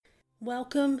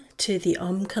Welcome to the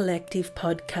Collective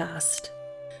podcast.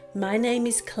 My name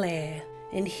is Claire,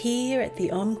 and here at the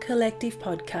Collective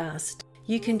podcast,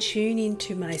 you can tune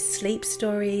into my sleep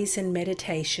stories and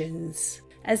meditations,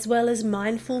 as well as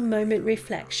mindful moment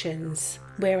reflections,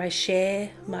 where I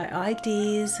share my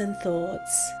ideas and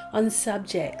thoughts on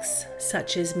subjects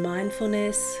such as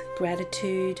mindfulness,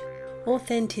 gratitude,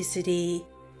 authenticity,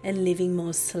 and living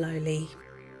more slowly.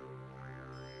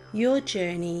 Your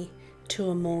journey to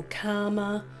a more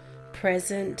calmer,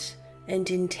 present, and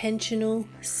intentional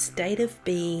state of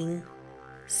being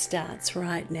starts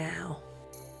right now.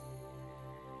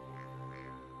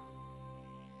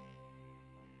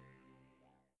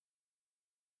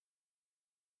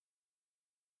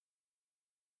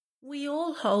 We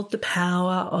all hold the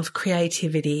power of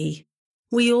creativity.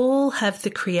 We all have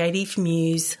the creative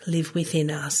muse live within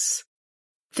us.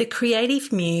 The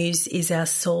creative muse is our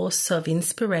source of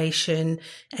inspiration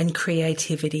and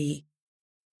creativity.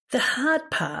 The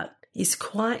hard part is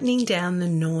quietening down the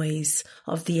noise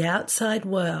of the outside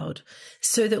world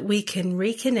so that we can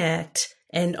reconnect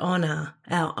and honour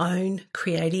our own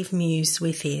creative muse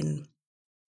within.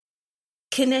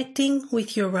 Connecting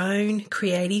with your own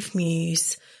creative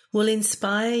muse will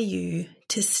inspire you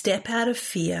to step out of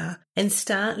fear and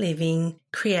start living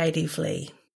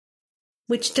creatively,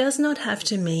 which does not have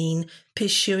to mean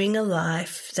pursuing a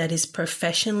life that is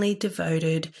professionally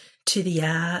devoted to the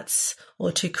arts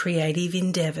or to creative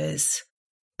endeavours,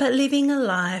 but living a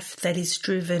life that is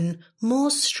driven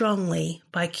more strongly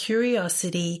by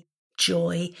curiosity,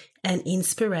 joy, and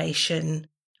inspiration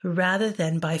rather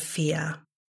than by fear.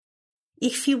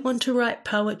 If you want to write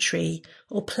poetry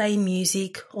or play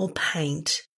music or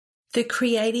paint, the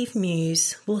creative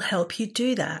muse will help you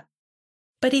do that.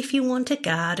 But if you want to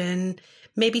garden,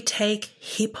 maybe take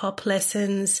hip-hop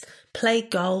lessons, play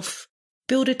golf,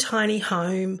 build a tiny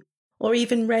home, or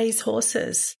even raise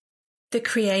horses, the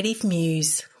creative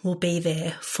muse will be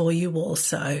there for you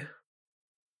also.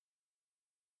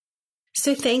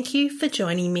 So thank you for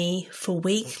joining me for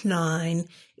week 9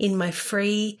 in my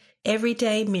free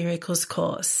Everyday Miracles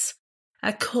course,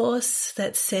 a course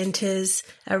that centers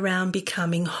around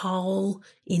becoming whole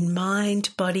in mind,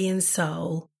 body and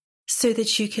soul, so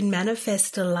that you can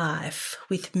manifest a life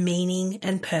with meaning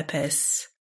and purpose.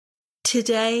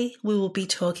 Today we will be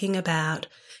talking about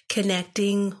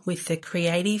connecting with the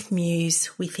creative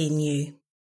muse within you.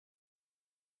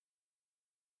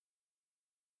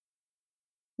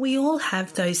 We all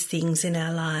have those things in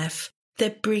our life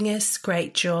that bring us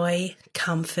great joy,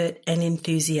 comfort and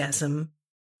enthusiasm.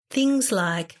 Things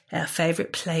like our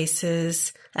favourite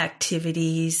places,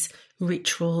 activities,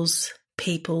 rituals,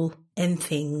 people and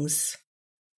things.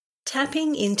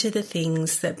 Tapping into the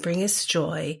things that bring us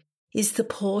joy is the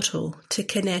portal to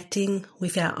connecting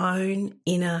with our own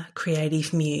inner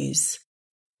creative muse.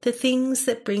 The things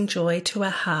that bring joy to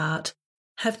our heart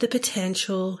have the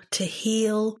potential to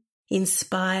heal,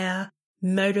 inspire,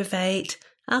 motivate,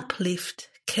 uplift,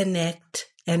 connect,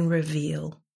 and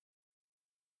reveal.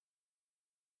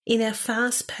 In our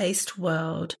fast-paced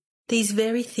world, these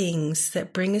very things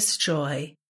that bring us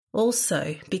joy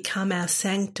also become our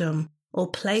sanctum or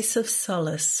place of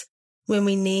solace when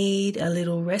we need a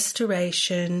little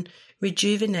restoration,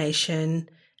 rejuvenation,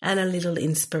 and a little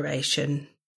inspiration.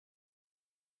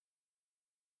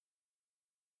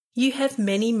 You have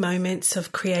many moments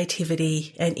of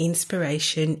creativity and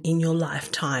inspiration in your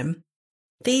lifetime.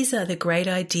 These are the great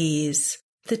ideas,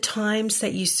 the times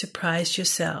that you surprised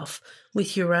yourself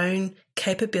with your own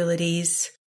capabilities,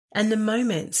 and the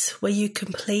moments where you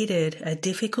completed a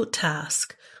difficult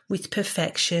task with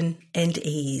perfection and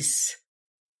ease.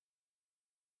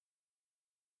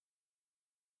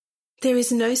 There is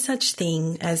no such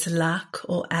thing as luck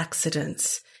or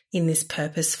accidents in this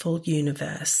purposeful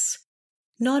universe.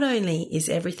 Not only is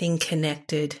everything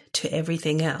connected to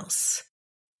everything else,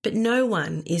 but no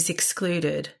one is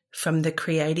excluded from the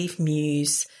creative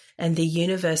muse and the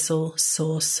universal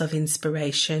source of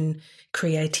inspiration,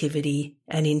 creativity,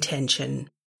 and intention.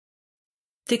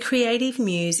 The creative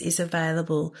muse is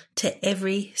available to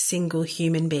every single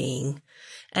human being,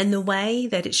 and the way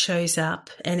that it shows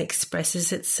up and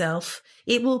expresses itself,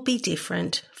 it will be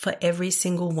different for every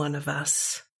single one of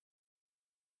us.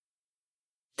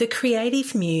 The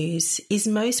creative muse is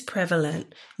most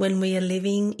prevalent when we are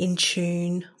living in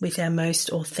tune with our most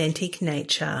authentic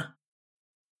nature.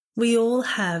 We all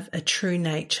have a true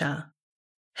nature.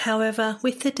 However,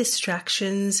 with the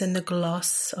distractions and the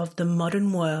gloss of the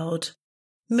modern world,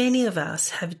 many of us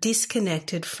have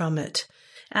disconnected from it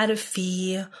out of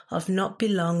fear of not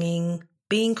belonging,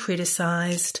 being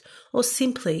criticised, or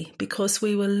simply because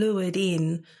we were lured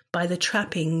in by the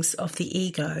trappings of the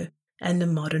ego and the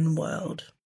modern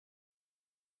world.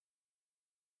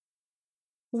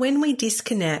 When we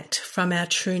disconnect from our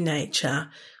true nature,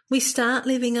 we start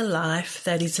living a life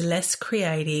that is less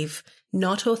creative,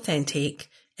 not authentic,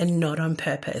 and not on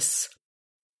purpose.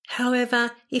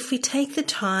 However, if we take the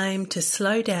time to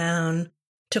slow down,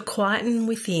 to quieten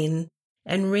within,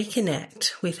 and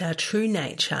reconnect with our true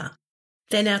nature,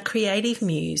 then our creative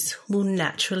muse will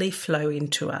naturally flow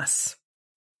into us.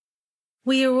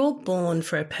 We are all born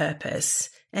for a purpose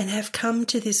and have come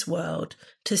to this world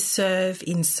to serve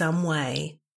in some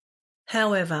way.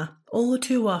 However, all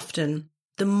too often,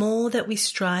 the more that we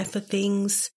strive for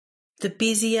things, the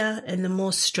busier and the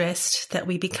more stressed that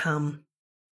we become,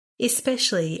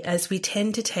 especially as we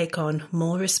tend to take on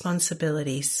more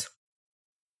responsibilities.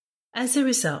 As a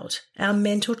result, our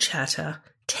mental chatter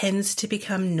tends to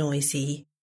become noisy,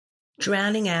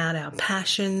 drowning out our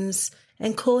passions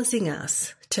and causing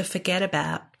us to forget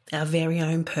about our very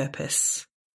own purpose.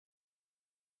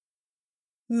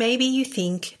 Maybe you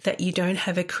think that you don't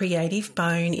have a creative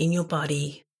bone in your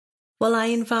body. Well, I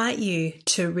invite you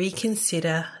to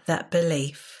reconsider that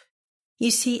belief.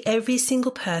 You see, every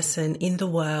single person in the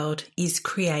world is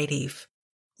creative,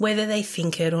 whether they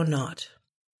think it or not.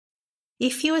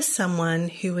 If you are someone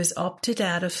who has opted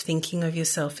out of thinking of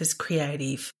yourself as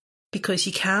creative because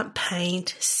you can't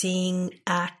paint, sing,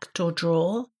 act, or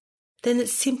draw, then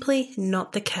it's simply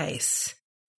not the case.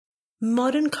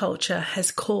 Modern culture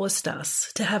has caused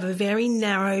us to have a very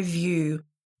narrow view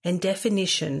and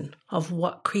definition of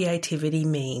what creativity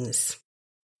means.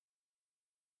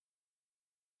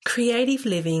 Creative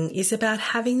living is about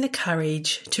having the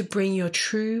courage to bring your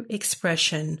true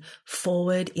expression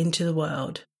forward into the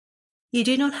world. You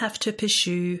do not have to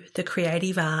pursue the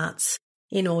creative arts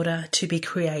in order to be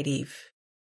creative.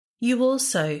 You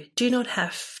also do not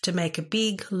have to make a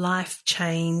big life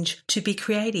change to be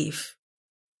creative.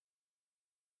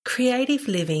 Creative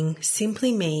living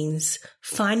simply means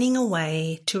finding a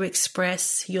way to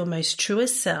express your most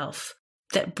truest self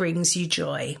that brings you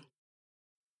joy.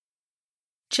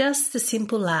 Just the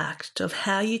simple act of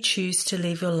how you choose to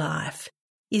live your life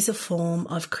is a form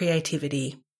of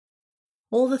creativity.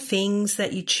 All the things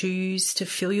that you choose to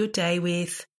fill your day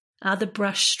with are the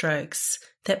brushstrokes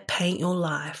that paint your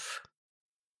life.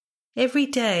 Every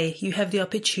day you have the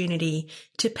opportunity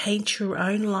to paint your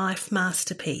own life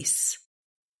masterpiece.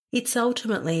 It's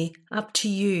ultimately up to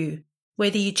you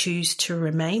whether you choose to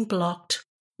remain blocked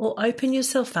or open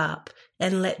yourself up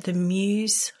and let the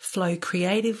muse flow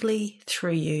creatively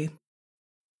through you.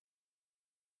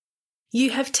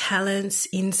 You have talents,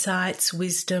 insights,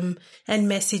 wisdom, and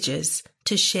messages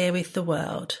to share with the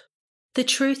world. The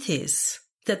truth is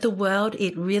that the world,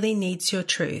 it really needs your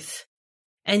truth.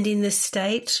 And in the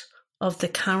state of the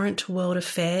current world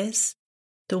affairs,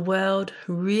 the world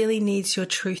really needs your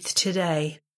truth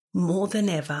today more than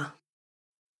ever.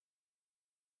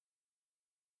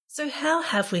 So how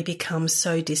have we become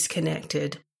so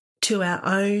disconnected to our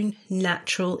own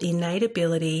natural innate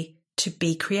ability to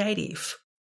be creative?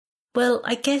 Well,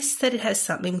 I guess that it has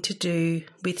something to do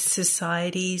with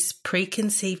society's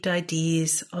preconceived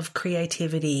ideas of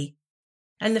creativity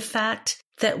and the fact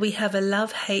that we have a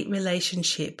love-hate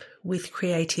relationship with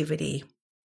creativity.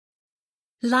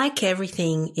 Like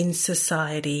everything in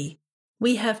society,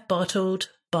 we have bottled,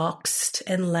 boxed,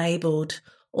 and labelled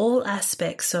all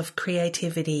aspects of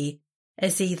creativity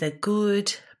as either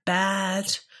good,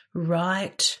 bad,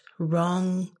 right,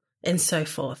 wrong, and so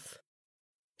forth.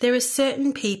 There are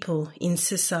certain people in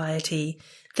society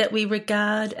that we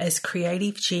regard as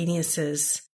creative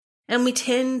geniuses, and we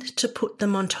tend to put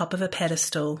them on top of a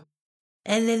pedestal.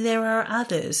 And then there are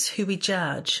others who we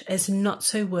judge as not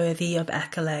so worthy of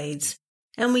accolades,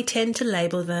 and we tend to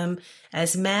label them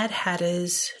as mad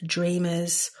hatters,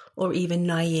 dreamers, or even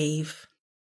naive.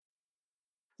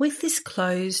 With this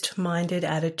closed-minded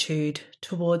attitude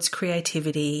towards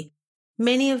creativity,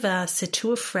 many of us are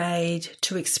too afraid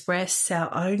to express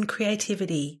our own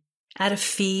creativity out of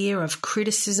fear of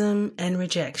criticism and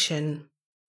rejection.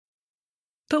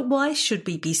 But why should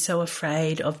we be so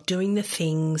afraid of doing the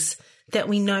things that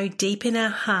we know deep in our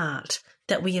heart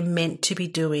that we are meant to be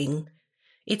doing?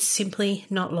 It's simply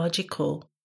not logical.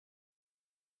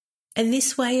 And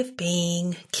this way of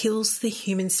being kills the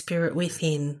human spirit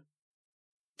within.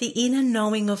 The inner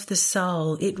knowing of the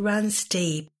soul, it runs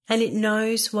deep and it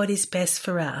knows what is best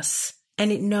for us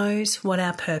and it knows what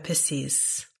our purpose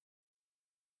is.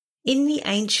 In the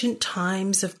ancient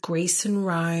times of Greece and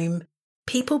Rome,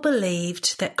 people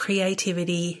believed that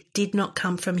creativity did not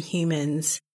come from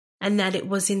humans and that it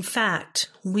was in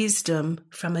fact wisdom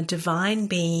from a divine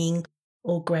being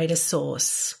or greater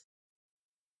source.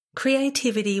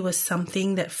 Creativity was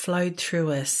something that flowed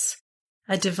through us,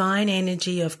 a divine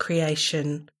energy of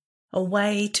creation, a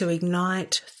way to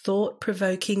ignite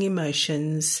thought-provoking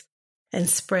emotions and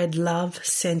spread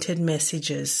love-centered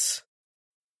messages.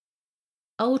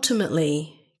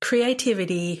 Ultimately,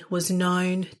 creativity was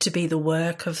known to be the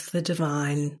work of the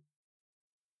divine.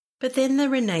 But then the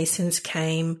Renaissance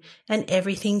came and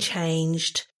everything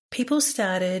changed. People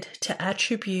started to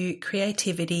attribute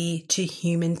creativity to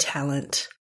human talent.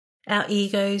 Our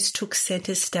egos took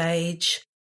center stage,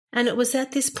 and it was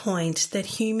at this point that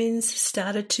humans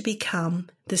started to become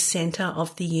the center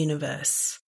of the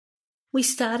universe. We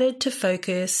started to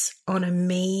focus on a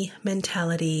me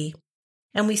mentality,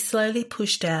 and we slowly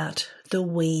pushed out the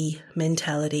we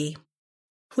mentality.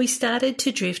 We started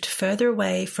to drift further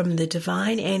away from the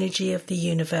divine energy of the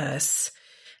universe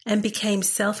and became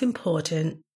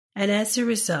self-important, and as a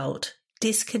result,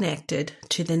 disconnected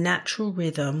to the natural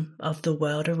rhythm of the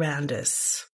world around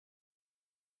us.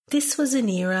 This was an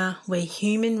era where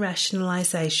human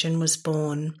rationalization was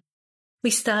born. We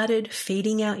started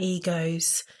feeding our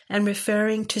egos and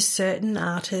referring to certain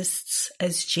artists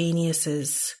as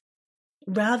geniuses,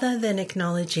 rather than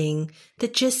acknowledging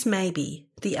that just maybe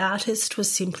the artist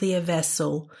was simply a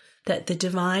vessel that the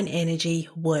divine energy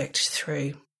worked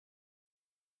through.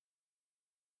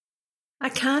 I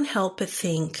can't help but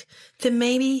think that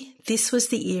maybe this was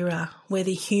the era where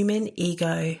the human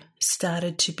ego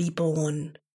started to be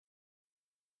born.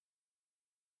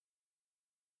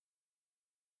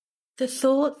 The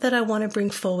thought that I want to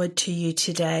bring forward to you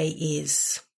today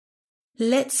is,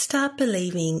 let's start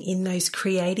believing in those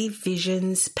creative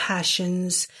visions,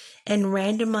 passions, and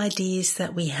random ideas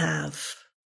that we have.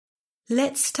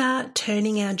 Let's start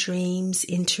turning our dreams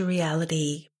into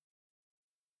reality.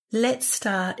 Let's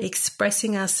start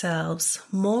expressing ourselves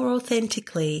more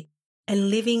authentically and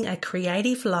living a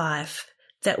creative life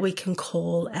that we can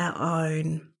call our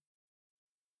own.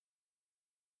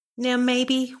 Now,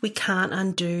 maybe we can't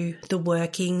undo the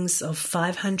workings of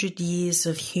 500 years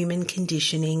of human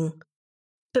conditioning,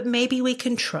 but maybe we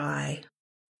can try.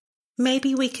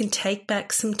 Maybe we can take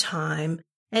back some time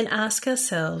and ask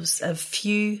ourselves a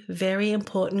few very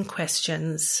important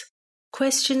questions.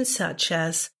 Questions such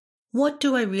as, what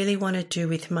do I really want to do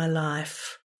with my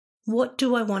life? What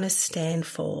do I want to stand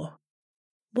for?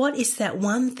 What is that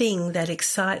one thing that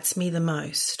excites me the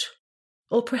most?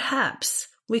 Or perhaps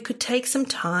we could take some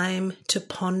time to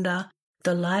ponder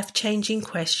the life-changing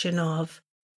question of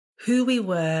who we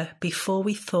were before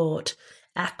we thought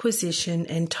acquisition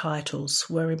and titles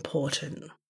were important.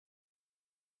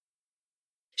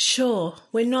 Sure,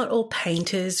 we're not all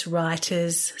painters,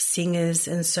 writers, singers,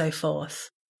 and so forth.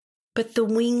 But the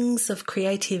wings of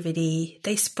creativity,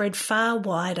 they spread far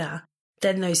wider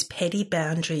than those petty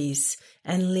boundaries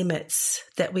and limits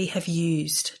that we have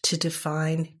used to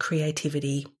define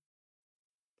creativity.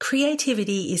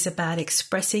 Creativity is about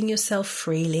expressing yourself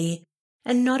freely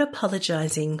and not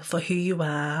apologizing for who you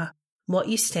are, what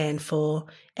you stand for,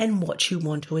 and what you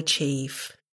want to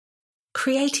achieve.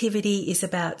 Creativity is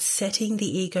about setting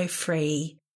the ego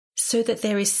free so that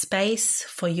there is space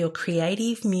for your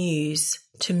creative muse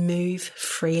to move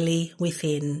freely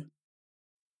within.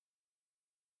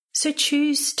 So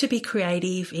choose to be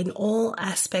creative in all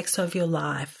aspects of your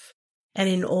life and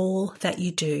in all that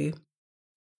you do.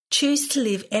 Choose to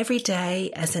live every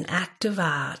day as an act of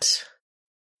art.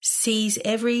 Seize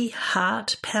every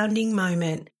heart-pounding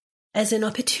moment as an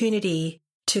opportunity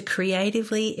to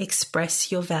creatively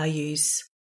express your values.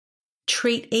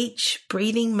 Treat each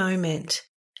breathing moment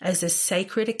as a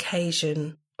sacred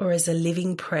occasion or as a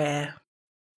living prayer.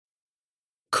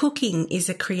 Cooking is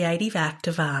a creative act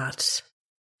of art.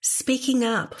 Speaking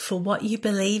up for what you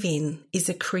believe in is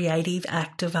a creative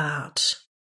act of art.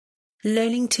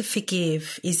 Learning to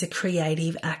forgive is a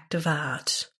creative act of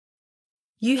art.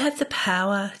 You have the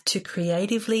power to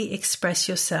creatively express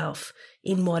yourself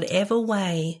in whatever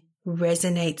way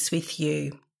resonates with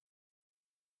you.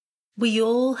 We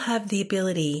all have the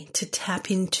ability to tap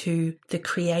into the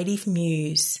creative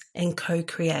muse and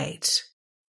co-create.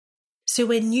 So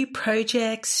when new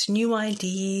projects, new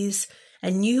ideas,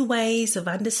 and new ways of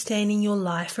understanding your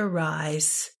life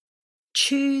arise,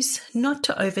 choose not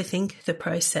to overthink the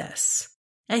process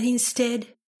and instead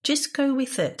just go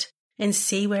with it and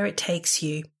see where it takes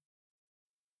you.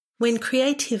 When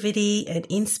creativity and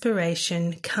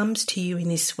inspiration comes to you in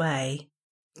this way,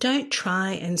 don't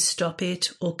try and stop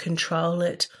it or control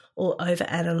it or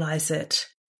overanalyze it.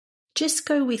 Just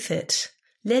go with it.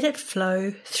 Let it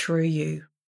flow through you.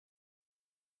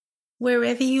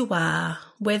 Wherever you are,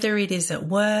 whether it is at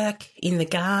work, in the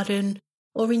garden,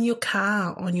 or in your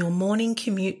car on your morning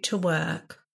commute to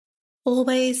work,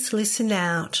 Always listen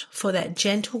out for that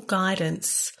gentle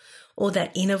guidance or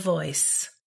that inner voice.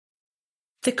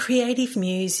 The creative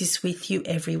muse is with you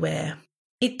everywhere.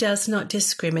 It does not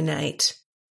discriminate.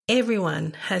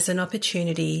 Everyone has an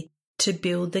opportunity to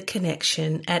build the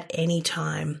connection at any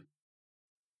time.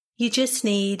 You just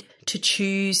need to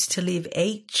choose to live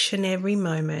each and every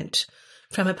moment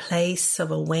from a place of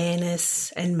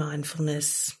awareness and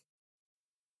mindfulness.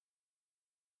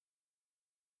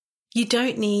 You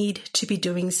don't need to be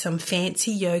doing some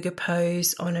fancy yoga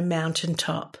pose on a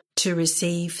mountaintop to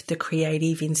receive the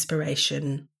creative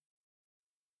inspiration.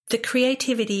 The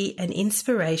creativity and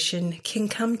inspiration can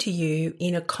come to you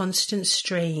in a constant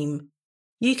stream.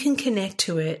 You can connect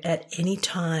to it at any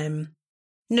time,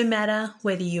 no matter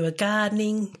whether you are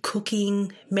gardening,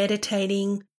 cooking,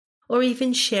 meditating, or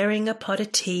even sharing a pot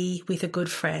of tea with a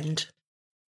good friend.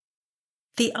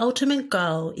 The ultimate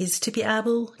goal is to be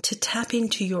able to tap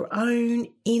into your own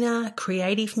inner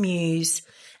creative muse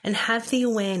and have the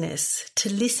awareness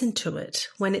to listen to it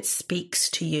when it speaks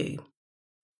to you.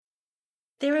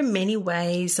 There are many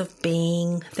ways of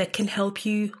being that can help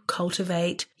you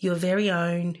cultivate your very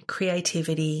own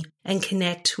creativity and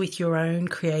connect with your own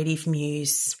creative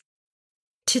muse.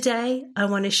 Today, I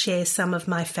want to share some of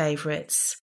my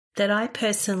favourites that I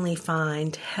personally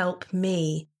find help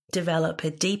me develop a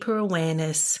deeper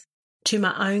awareness to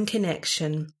my own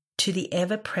connection to the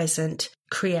ever-present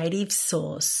creative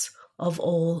source of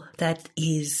all that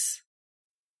is.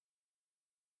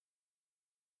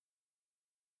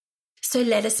 So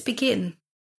let us begin.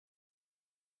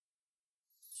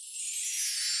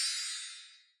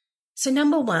 So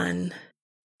number 1,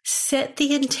 set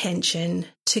the intention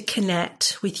to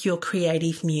connect with your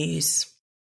creative muse.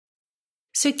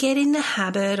 So get in the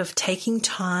habit of taking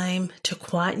time to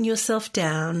quieten yourself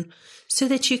down so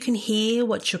that you can hear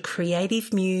what your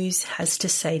creative muse has to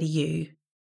say to you.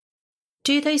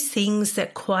 Do those things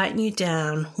that quieten you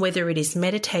down, whether it is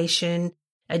meditation,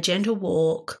 a gentle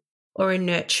walk, or a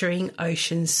nurturing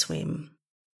ocean swim.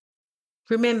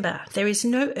 Remember, there is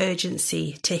no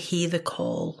urgency to hear the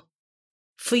call,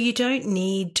 for you don't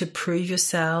need to prove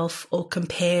yourself or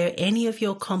compare any of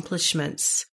your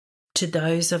accomplishments to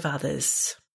those of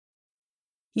others.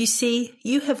 You see,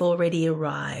 you have already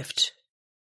arrived,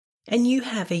 and you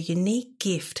have a unique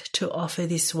gift to offer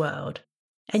this world,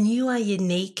 and you are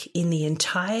unique in the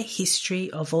entire history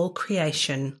of all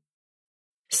creation.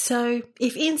 So,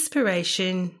 if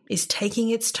inspiration is taking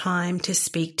its time to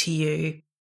speak to you,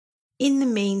 in the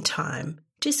meantime,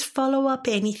 just follow up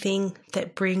anything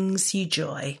that brings you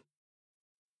joy.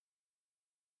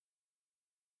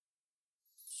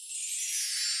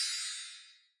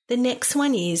 The next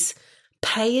one is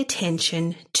pay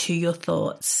attention to your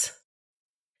thoughts.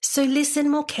 So listen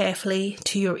more carefully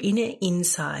to your inner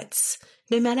insights,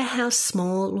 no matter how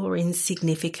small or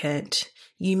insignificant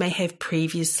you may have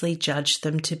previously judged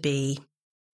them to be.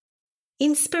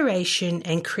 Inspiration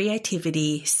and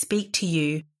creativity speak to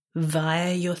you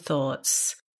via your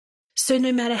thoughts. So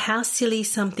no matter how silly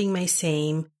something may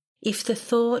seem, if the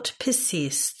thought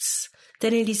persists,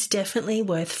 then it is definitely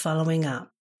worth following up.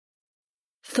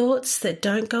 Thoughts that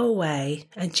don't go away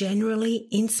are generally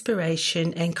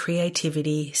inspiration and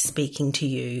creativity speaking to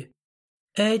you,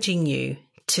 urging you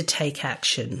to take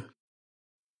action.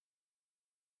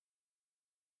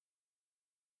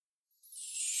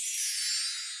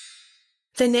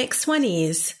 The next one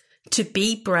is to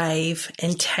be brave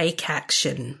and take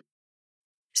action.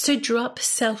 So drop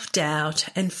self-doubt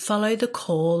and follow the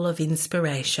call of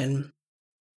inspiration.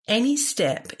 Any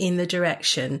step in the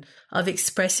direction of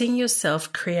expressing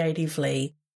yourself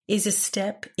creatively is a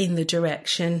step in the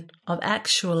direction of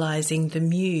actualizing the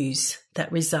muse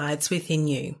that resides within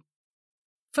you.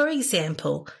 For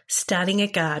example, starting a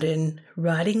garden,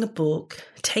 writing a book,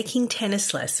 taking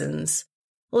tennis lessons,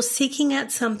 or seeking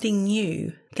out something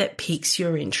new that piques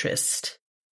your interest.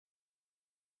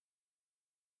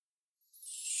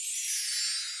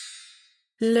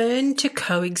 Learn to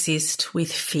coexist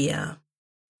with fear.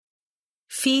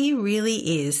 Fear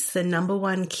really is the number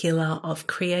one killer of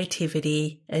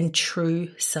creativity and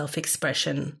true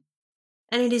self-expression.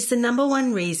 And it is the number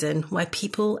one reason why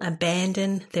people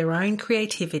abandon their own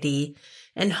creativity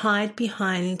and hide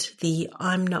behind the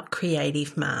 "I'm not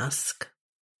creative" mask.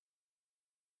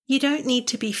 You don't need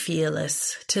to be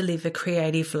fearless to live a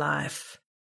creative life.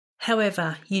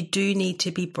 However, you do need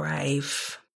to be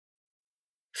brave.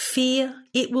 Fear,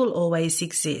 it will always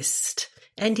exist.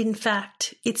 And in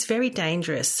fact, it's very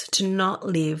dangerous to not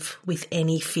live with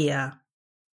any fear.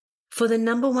 For the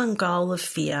number one goal of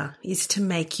fear is to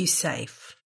make you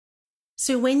safe.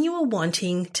 So when you are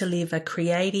wanting to live a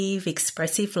creative,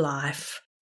 expressive life,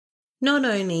 Not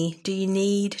only do you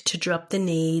need to drop the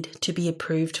need to be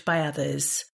approved by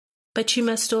others, but you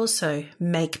must also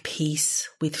make peace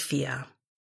with fear.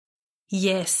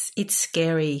 Yes, it's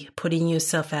scary putting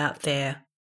yourself out there,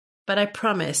 but I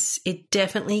promise it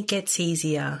definitely gets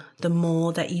easier the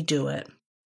more that you do it.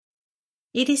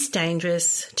 It is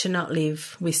dangerous to not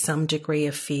live with some degree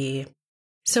of fear.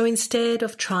 So instead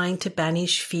of trying to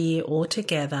banish fear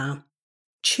altogether,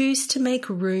 choose to make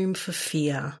room for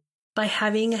fear by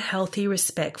having a healthy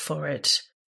respect for it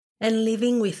and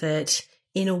living with it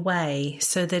in a way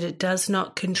so that it does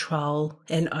not control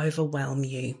and overwhelm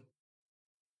you.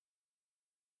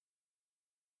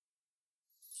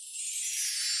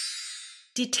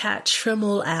 Detach from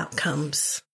all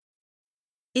outcomes.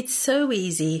 It's so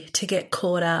easy to get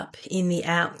caught up in the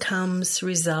outcomes,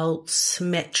 results,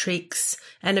 metrics,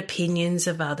 and opinions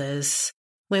of others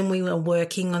when we are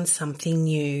working on something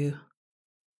new.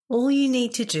 All you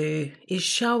need to do is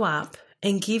show up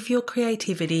and give your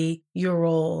creativity your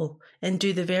all and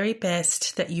do the very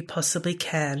best that you possibly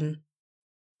can.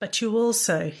 But you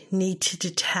also need to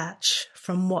detach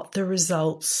from what the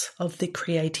results of the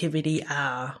creativity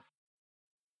are.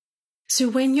 So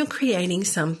when you're creating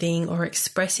something or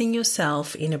expressing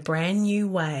yourself in a brand new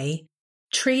way,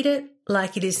 treat it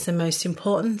like it is the most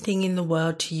important thing in the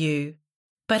world to you,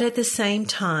 but at the same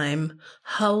time,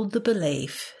 hold the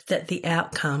belief that the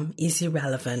outcome is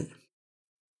irrelevant.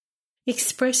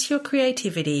 Express your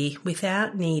creativity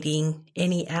without needing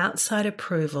any outside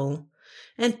approval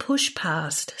and push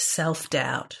past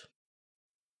self-doubt.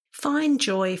 Find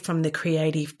joy from the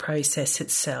creative process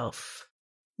itself,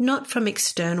 not from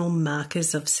external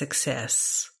markers of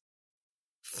success.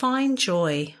 Find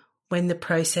joy when the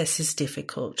process is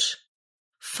difficult.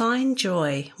 Find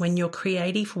joy when your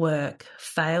creative work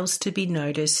fails to be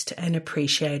noticed and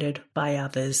appreciated by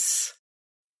others.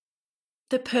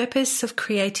 The purpose of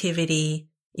creativity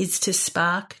is to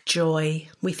spark joy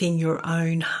within your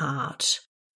own heart.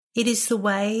 It is the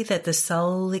way that the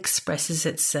soul expresses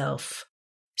itself,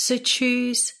 so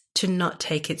choose to not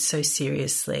take it so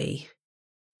seriously.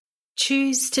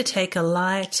 Choose to take a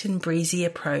light and breezy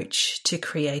approach to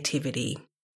creativity.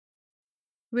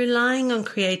 Relying on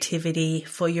creativity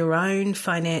for your own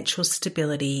financial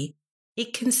stability,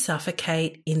 it can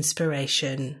suffocate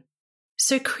inspiration.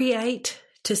 So create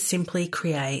to simply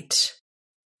create.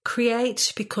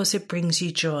 Create because it brings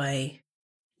you joy,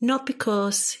 not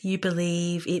because you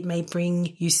believe it may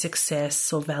bring you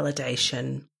success or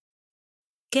validation.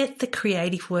 Get the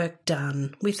creative work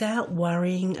done without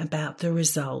worrying about the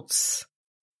results.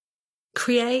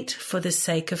 Create for the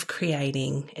sake of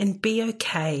creating and be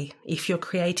okay if your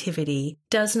creativity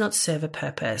does not serve a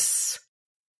purpose.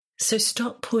 So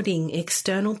stop putting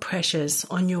external pressures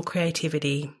on your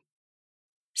creativity.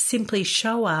 Simply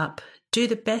show up, do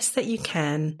the best that you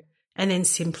can, and then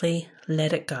simply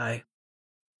let it go.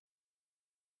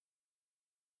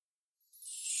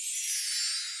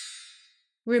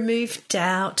 Remove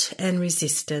doubt and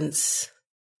resistance.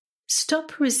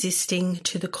 Stop resisting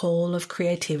to the call of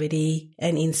creativity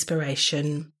and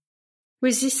inspiration.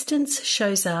 Resistance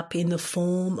shows up in the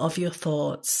form of your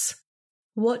thoughts.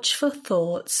 Watch for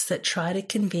thoughts that try to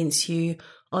convince you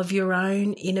of your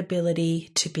own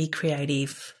inability to be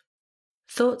creative.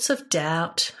 Thoughts of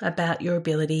doubt about your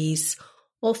abilities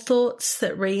or thoughts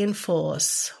that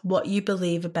reinforce what you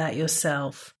believe about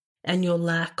yourself and your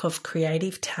lack of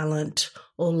creative talent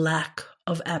or lack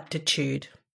of aptitude.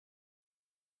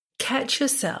 Catch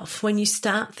yourself when you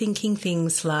start thinking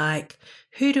things like,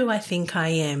 who do I think I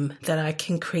am that I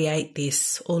can create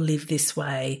this or live this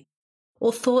way?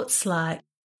 Or thoughts like,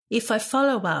 if I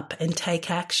follow up and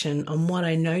take action on what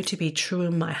I know to be true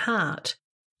in my heart,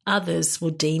 others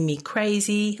will deem me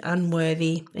crazy,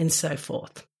 unworthy, and so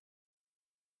forth.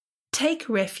 Take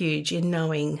refuge in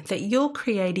knowing that your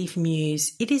creative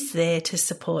muse, it is there to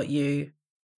support you,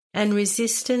 and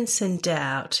resistance and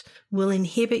doubt will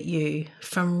inhibit you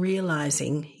from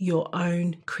realizing your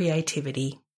own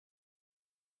creativity.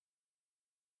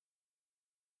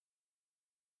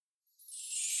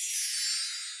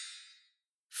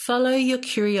 Follow your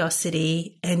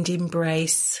curiosity and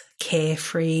embrace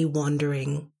carefree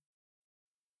wandering.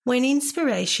 When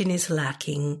inspiration is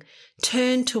lacking,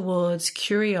 turn towards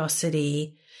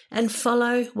curiosity and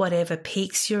follow whatever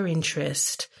piques your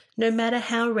interest, no matter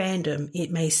how random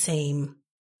it may seem.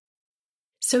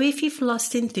 So if you've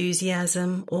lost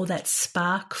enthusiasm or that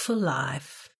spark for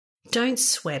life, don't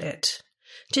sweat it.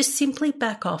 Just simply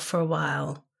back off for a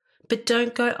while, but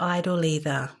don't go idle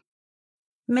either.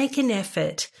 Make an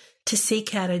effort to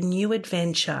seek out a new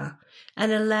adventure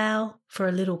and allow for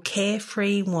a little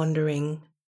carefree wandering.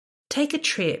 Take a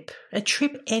trip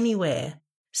anywhere,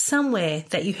 somewhere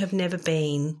that you have never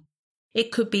been.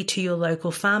 It could be to your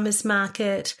local farmer's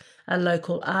market, a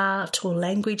local art or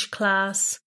language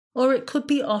class, or it could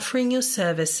be offering your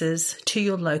services to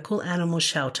your local animal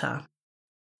shelter.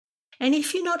 And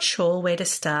if you're not sure where to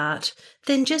start,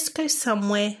 then just go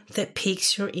somewhere that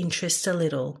piques your interest a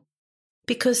little.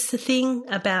 Because the thing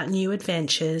about new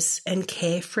adventures and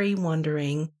carefree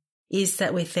wandering is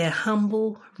that with their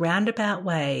humble, roundabout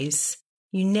ways,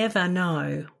 you never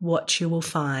know what you will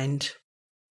find.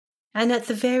 And at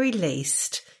the very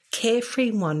least,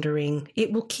 carefree wandering,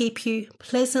 it will keep you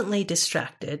pleasantly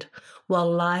distracted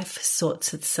while life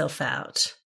sorts itself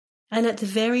out. And at the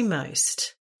very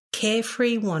most,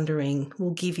 carefree wandering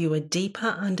will give you a deeper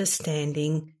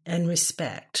understanding and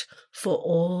respect for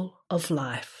all of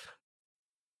life.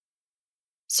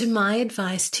 So my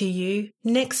advice to you,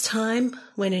 next time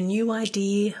when a new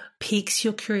idea piques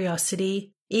your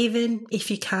curiosity, even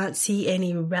if you can't see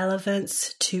any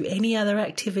relevance to any other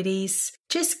activities,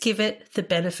 just give it the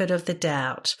benefit of the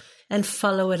doubt and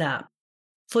follow it up,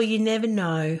 for you never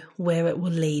know where it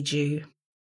will lead you.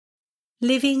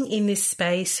 Living in this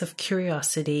space of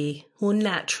curiosity will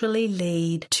naturally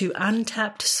lead to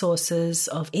untapped sources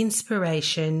of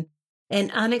inspiration and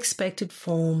unexpected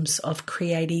forms of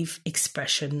creative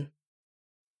expression.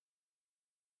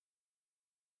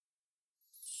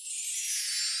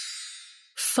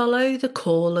 Follow the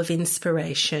call of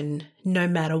inspiration, no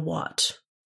matter what.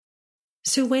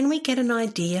 So when we get an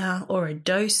idea or a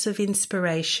dose of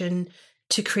inspiration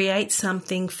to create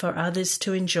something for others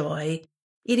to enjoy,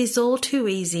 it is all too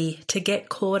easy to get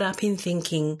caught up in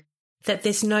thinking that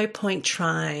there's no point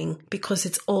trying because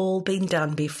it's all been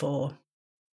done before.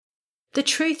 The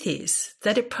truth is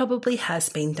that it probably has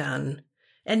been done,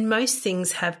 and most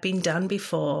things have been done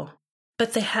before,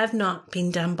 but they have not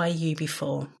been done by you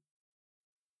before.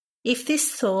 If this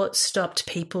thought stopped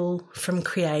people from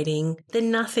creating,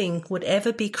 then nothing would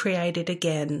ever be created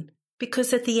again,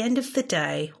 because at the end of the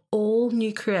day, all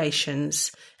new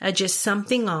creations are just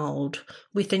something old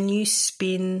with a new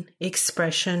spin,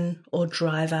 expression, or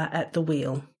driver at the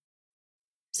wheel.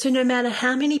 So no matter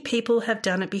how many people have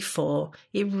done it before,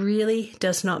 it really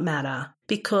does not matter,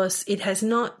 because it has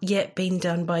not yet been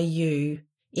done by you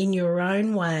in your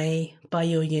own way, by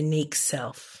your unique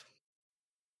self.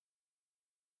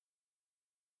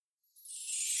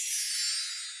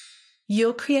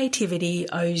 Your creativity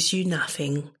owes you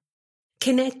nothing.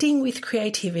 Connecting with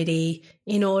creativity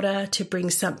in order to bring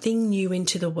something new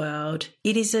into the world,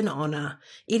 it is an honour,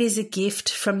 it is a gift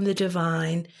from the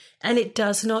divine, and it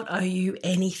does not owe you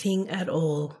anything at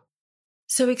all.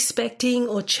 So expecting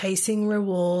or chasing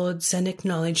rewards and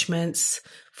acknowledgements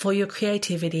for your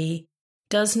creativity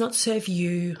does not serve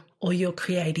you or your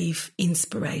creative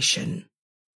inspiration.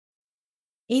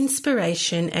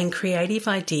 Inspiration and creative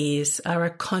ideas are a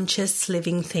conscious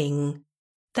living thing.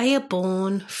 They are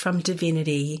born from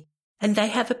divinity, and they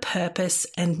have a purpose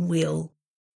and will.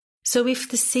 So if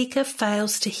the seeker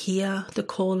fails to hear the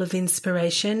call of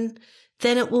inspiration,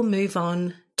 then it will move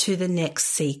on to the next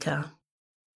seeker.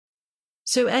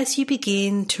 So as you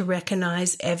begin to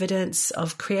recognize evidence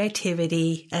of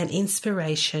creativity and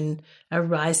inspiration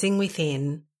arising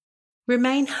within,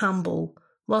 remain humble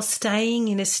while staying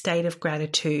in a state of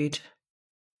gratitude.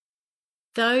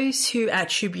 Those who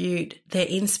attribute their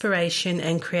inspiration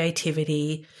and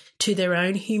creativity to their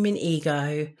own human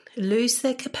ego lose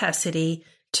their capacity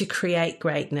to create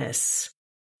greatness,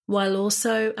 while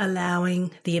also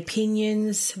allowing the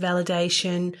opinions,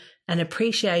 validation, and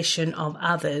appreciation of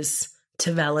others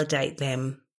to validate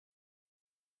them.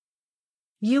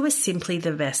 You are simply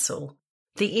the vessel.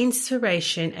 The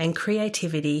inspiration and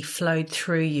creativity flowed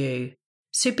through you.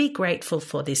 So be grateful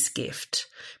for this gift.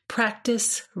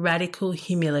 Practice radical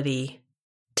humility.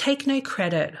 Take no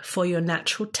credit for your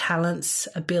natural talents,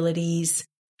 abilities,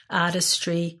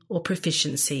 artistry, or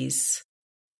proficiencies.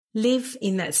 Live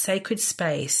in that sacred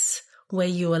space where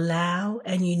you allow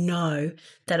and you know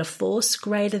that a force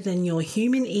greater than your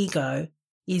human ego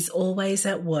is always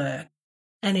at work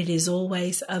and it is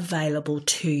always available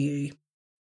to you.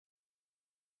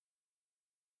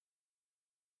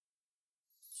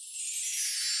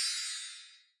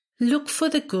 Look for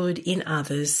the good in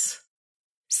others.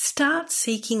 Start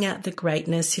seeking out the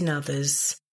greatness in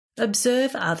others.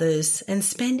 Observe others and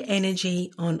spend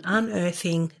energy on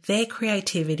unearthing their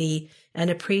creativity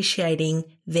and appreciating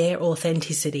their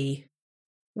authenticity.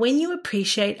 When you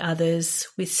appreciate others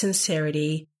with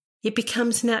sincerity, it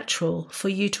becomes natural for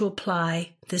you to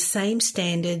apply the same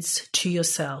standards to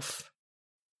yourself.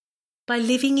 By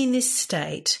living in this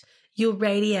state, you'll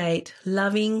radiate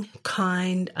loving,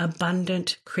 kind,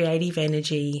 abundant, creative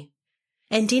energy.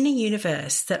 And in a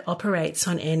universe that operates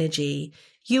on energy,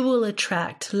 you will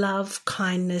attract love,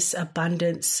 kindness,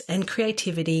 abundance, and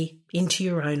creativity into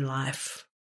your own life.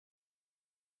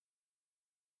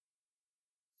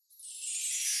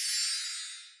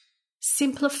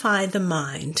 Simplify the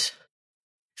mind.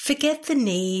 Forget the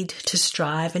need to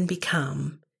strive and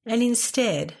become, and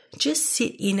instead just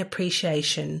sit in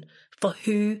appreciation for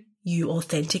who you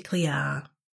authentically are.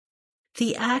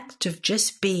 The act of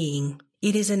just being,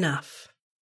 it is enough.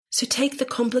 So take the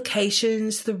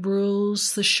complications, the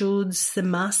rules, the shoulds, the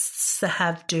musts, the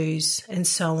have-dos, and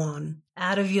so on,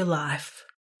 out of your life.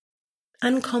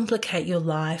 Uncomplicate your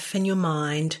life and your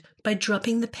mind by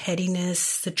dropping the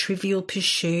pettiness, the trivial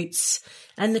pursuits,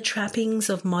 and the trappings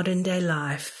of modern-day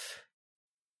life.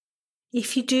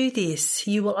 If you do this,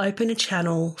 you will open a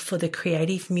channel for the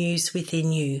creative muse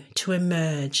within you to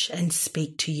emerge and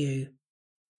speak to you.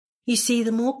 You see,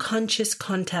 the more conscious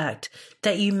contact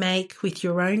that you make with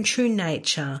your own true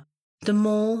nature, the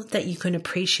more that you can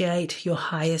appreciate your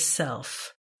highest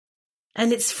self.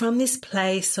 And it's from this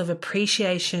place of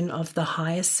appreciation of the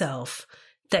higher self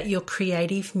that your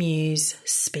creative muse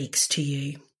speaks to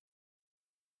you.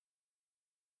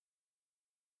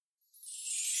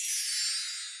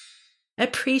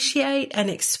 Appreciate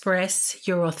and express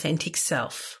your authentic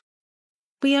self.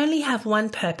 We only have one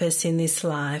purpose in this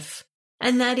life,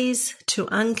 and that is to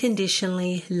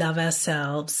unconditionally love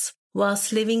ourselves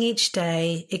whilst living each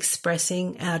day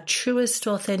expressing our truest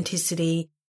authenticity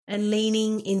and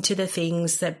leaning into the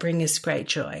things that bring us great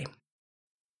joy.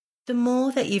 The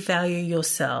more that you value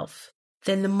yourself,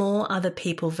 then the more other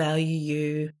people value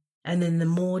you, and then the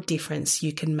more difference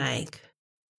you can make.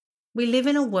 We live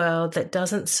in a world that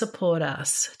doesn't support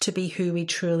us to be who we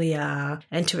truly are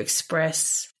and to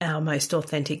express our most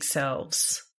authentic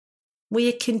selves. We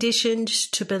are conditioned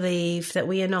to believe that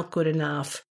we are not good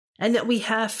enough and that we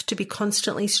have to be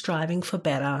constantly striving for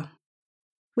better.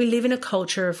 We live in a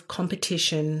culture of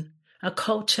competition, a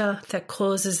culture that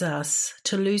causes us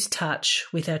to lose touch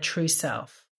with our true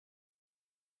self.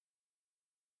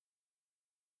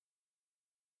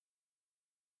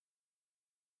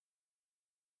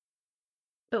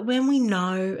 But when we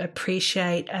know,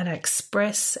 appreciate, and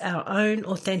express our own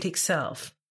authentic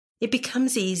self, it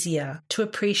becomes easier to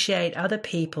appreciate other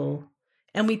people,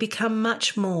 and we become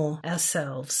much more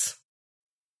ourselves.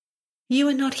 You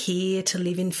are not here to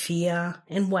live in fear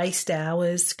and waste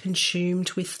hours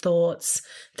consumed with thoughts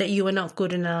that you are not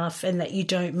good enough and that you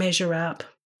don't measure up.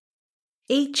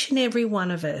 Each and every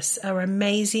one of us are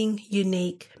amazing,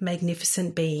 unique,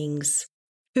 magnificent beings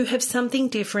who have something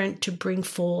different to bring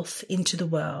forth into the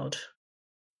world.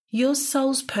 Your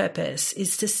soul's purpose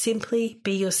is to simply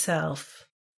be yourself.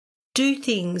 Do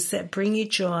things that bring you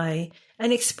joy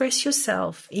and express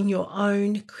yourself in your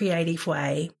own creative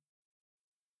way.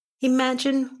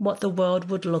 Imagine what the world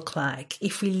would look like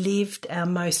if we lived our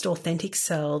most authentic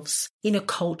selves in a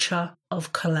culture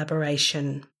of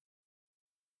collaboration.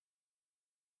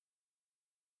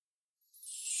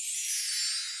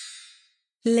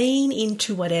 Lean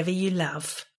into whatever you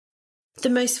love. The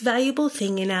most valuable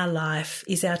thing in our life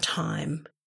is our time.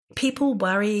 People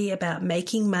worry about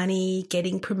making money,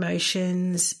 getting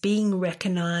promotions, being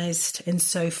recognised, and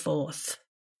so forth.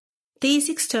 These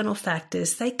external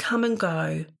factors, they come and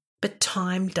go, but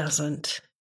time doesn't.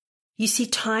 You see,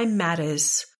 time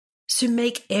matters, so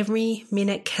make every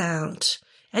minute count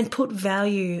and put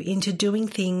value into doing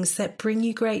things that bring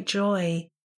you great joy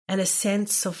and a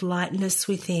sense of lightness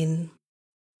within.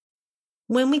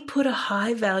 When we put a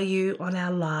high value on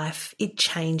our life, it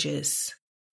changes.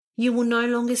 You will no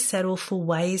longer settle for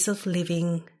ways of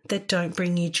living that don't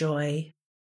bring you joy.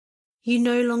 You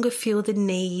no longer feel the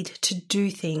need to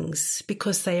do things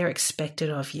because they are expected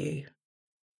of you.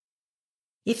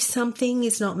 If something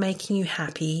is not making you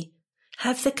happy,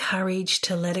 have the courage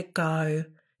to let it go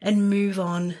and move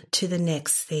on to the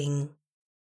next thing.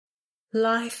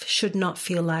 Life should not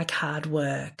feel like hard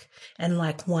work and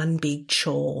like one big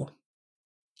chore.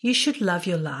 You should love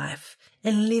your life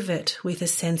and live it with a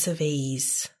sense of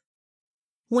ease.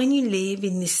 When you live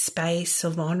in this space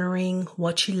of honouring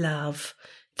what you love,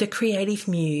 the creative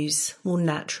muse will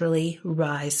naturally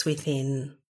rise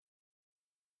within.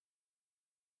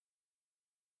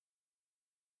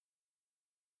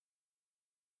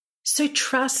 So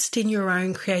trust in your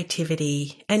own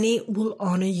creativity and it will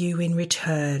honour you in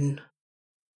return.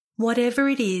 Whatever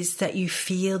it is that you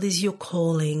feel is your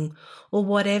calling or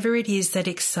whatever it is that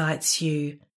excites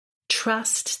you,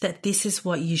 trust that this is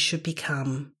what you should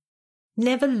become.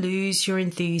 Never lose your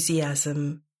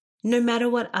enthusiasm, no matter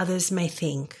what others may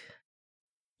think.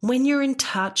 When you're in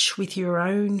touch with your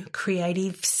own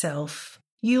creative self,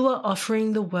 you are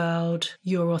offering the world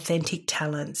your authentic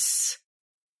talents.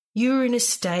 You are in a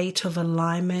state of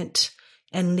alignment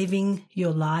and living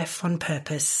your life on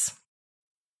purpose.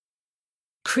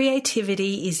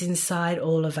 Creativity is inside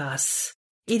all of us.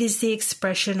 It is the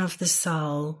expression of the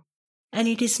soul, and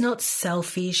it is not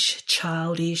selfish,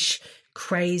 childish,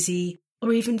 crazy,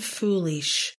 or even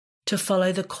foolish to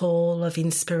follow the call of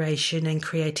inspiration and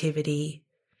creativity.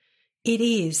 It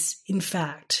is, in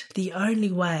fact, the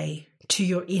only way to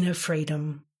your inner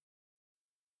freedom.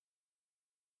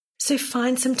 So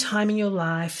find some time in your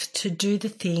life to do the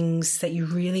things that you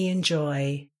really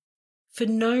enjoy, for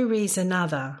no reason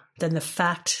other than the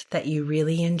fact that you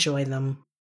really enjoy them.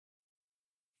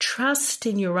 Trust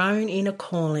in your own inner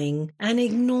calling and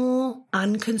ignore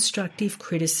unconstructive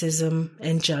criticism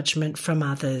and judgment from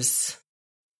others.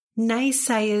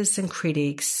 Naysayers and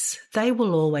critics, they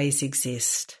will always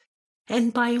exist.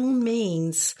 And by all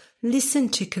means, listen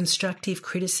to constructive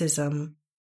criticism,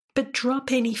 but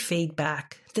drop any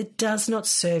feedback that does not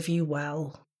serve you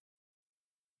well.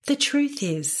 The truth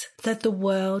is that the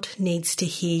world needs to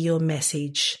hear your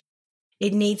message.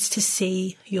 It needs to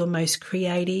see your most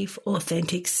creative,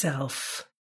 authentic self.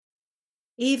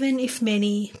 Even if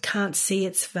many can't see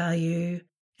its value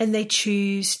and they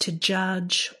choose to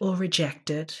judge or reject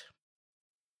it.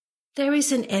 There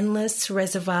is an endless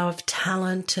reservoir of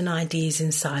talent and ideas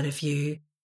inside of you,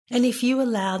 and if you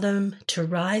allow them to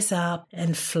rise up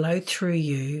and flow through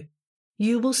you,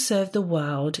 you will serve the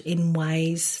world in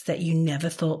ways that you never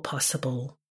thought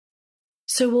possible.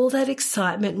 So all that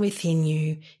excitement within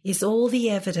you is all the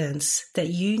evidence that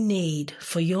you need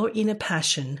for your inner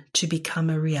passion to become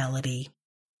a reality.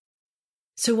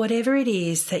 So whatever it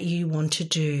is that you want to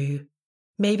do,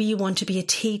 maybe you want to be a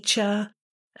teacher,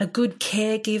 a good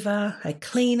caregiver, a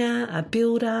cleaner, a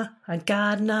builder, a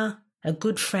gardener, a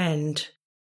good friend.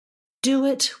 Do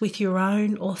it with your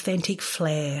own authentic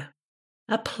flair.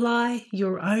 Apply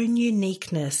your own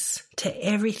uniqueness to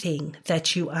everything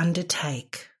that you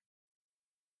undertake.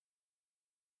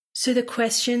 So the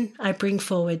question I bring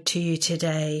forward to you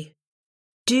today,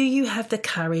 do you have the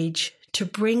courage to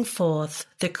bring forth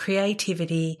the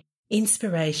creativity,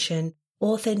 inspiration,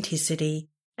 authenticity,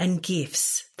 and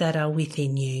gifts that are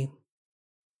within you?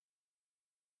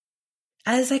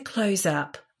 As I close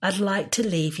up, I'd like to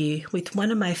leave you with one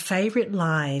of my favourite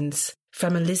lines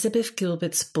from Elizabeth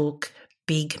Gilbert's book,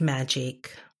 Big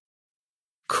Magic.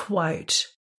 Quote,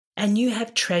 "And you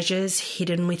have treasures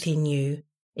hidden within you,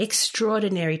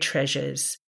 extraordinary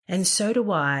treasures, and so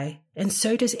do I, and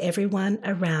so does everyone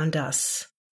around us.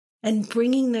 And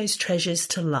bringing those treasures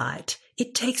to light,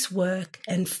 it takes work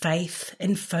and faith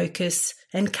and focus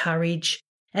and courage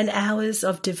and hours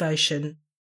of devotion.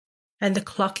 And the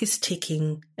clock is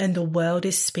ticking and the world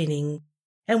is spinning,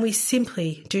 and we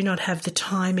simply do not have the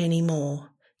time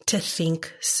anymore to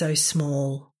think so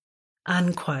small."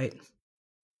 Unquote.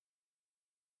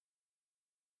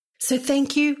 So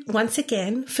thank you once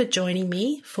again for joining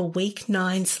me for week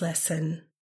 9's lesson.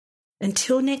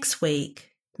 Until next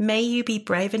week, may you be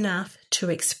brave enough to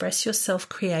express yourself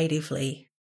creatively.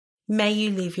 May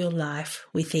you live your life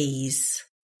with ease.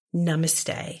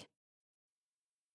 Namaste.